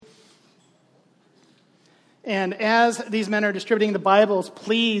And as these men are distributing the Bibles,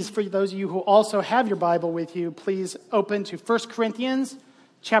 please, for those of you who also have your Bible with you, please open to 1 Corinthians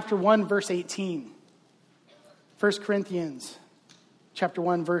chapter 1, verse 18. 1 Corinthians chapter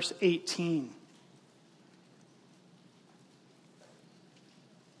 1, verse 18.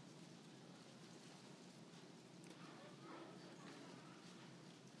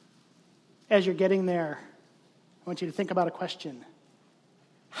 As you're getting there, I want you to think about a question.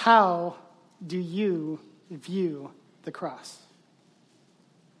 How do you view the cross?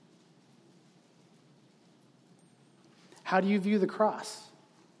 How do you view the cross?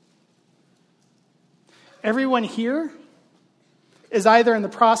 Everyone here is either in the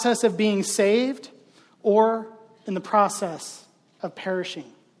process of being saved or in the process of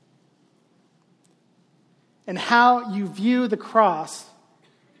perishing. And how you view the cross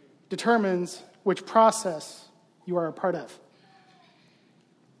determines which process you are a part of.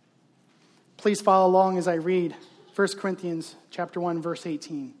 Please follow along as I read 1 Corinthians chapter 1, verse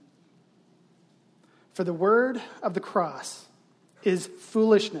 18. For the word of the cross is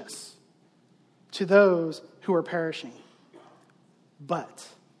foolishness to those who are perishing. But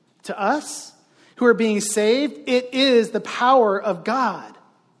to us who are being saved, it is the power of God.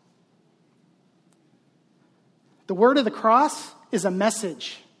 The word of the cross is a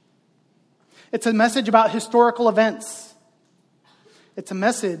message. It's a message about historical events. It's a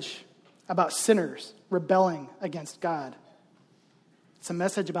message about sinners rebelling against God. It's a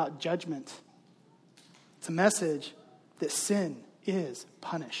message about judgment. It's a message that sin is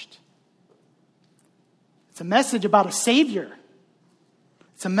punished. It's a message about a Savior.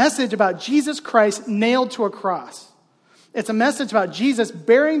 It's a message about Jesus Christ nailed to a cross. It's a message about Jesus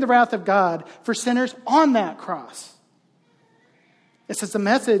bearing the wrath of God for sinners on that cross. It's a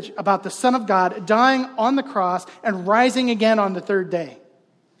message about the Son of God dying on the cross and rising again on the third day.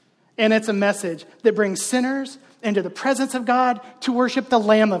 And it's a message that brings sinners into the presence of God to worship the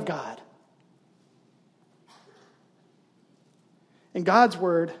Lamb of God. And God's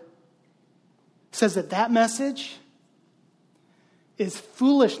word says that that message is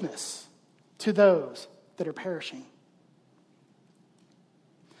foolishness to those that are perishing.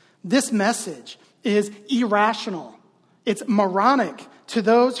 This message is irrational. It's moronic to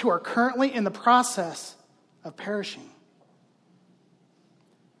those who are currently in the process of perishing.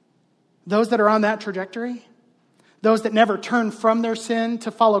 Those that are on that trajectory, those that never turn from their sin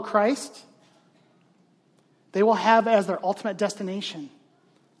to follow Christ, they will have as their ultimate destination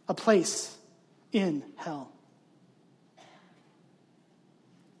a place in hell.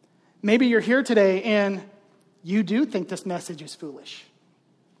 Maybe you're here today and you do think this message is foolish.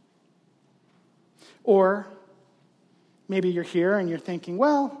 Or maybe you're here and you're thinking,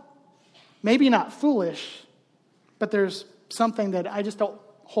 well, maybe not foolish, but there's something that I just don't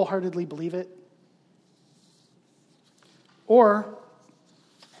wholeheartedly believe it. Or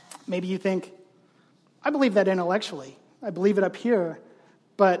maybe you think, I believe that intellectually. I believe it up here,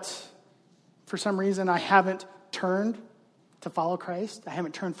 but for some reason I haven't turned to follow Christ. I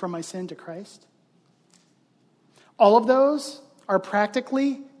haven't turned from my sin to Christ. All of those are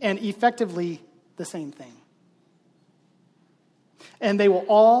practically and effectively the same thing. And they will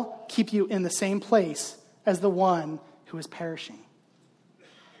all keep you in the same place as the one who is perishing.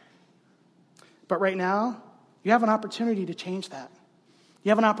 But right now, you have an opportunity to change that. You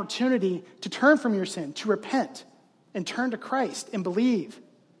have an opportunity to turn from your sin, to repent, and turn to Christ and believe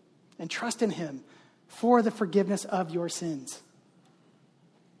and trust in Him for the forgiveness of your sins.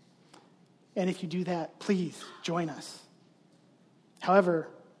 And if you do that, please join us. However,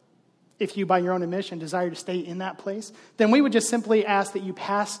 if you, by your own admission, desire to stay in that place, then we would just simply ask that you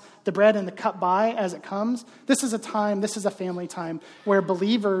pass the bread and the cup by as it comes. This is a time, this is a family time where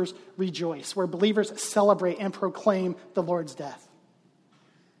believers rejoice, where believers celebrate and proclaim the Lord's death.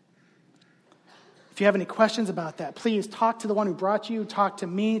 If you have any questions about that, please talk to the one who brought you, talk to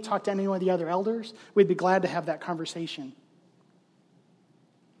me, talk to any of the other elders. We'd be glad to have that conversation.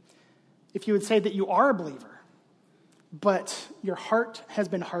 If you would say that you are a believer, but your heart has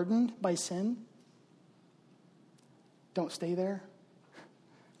been hardened by sin, don't stay there.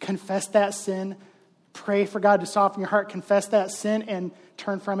 Confess that sin. Pray for God to soften your heart. Confess that sin and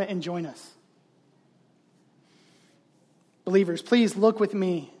turn from it and join us. Believers, please look with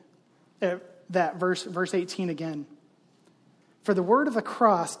me at that verse 18 again. For the word of the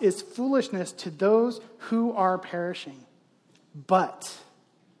cross is foolishness to those who are perishing. But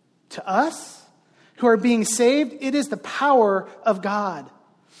to us who are being saved, it is the power of God.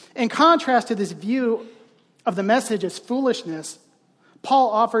 In contrast to this view of the message as foolishness, Paul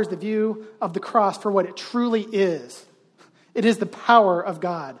offers the view of the cross for what it truly is. It is the power of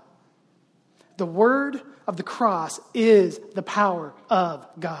God. The word of the cross is the power of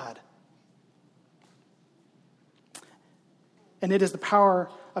God. And it is the power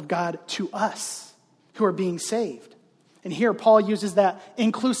of God to us who are being saved. And here Paul uses that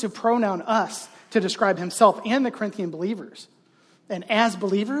inclusive pronoun us to describe himself and the Corinthian believers. And as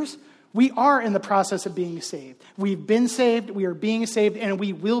believers, we are in the process of being saved. We've been saved, we are being saved, and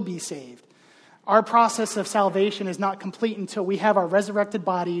we will be saved. Our process of salvation is not complete until we have our resurrected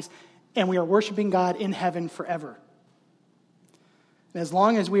bodies and we are worshiping God in heaven forever. And as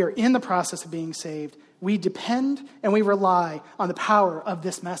long as we are in the process of being saved, we depend and we rely on the power of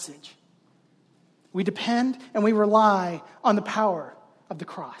this message. We depend and we rely on the power of the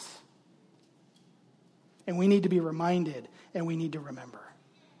cross. And we need to be reminded and we need to remember.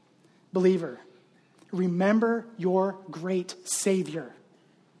 Believer, remember your great Savior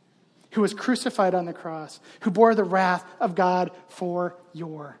who was crucified on the cross, who bore the wrath of God for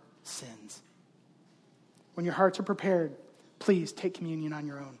your sins. When your hearts are prepared, please take communion on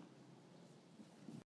your own.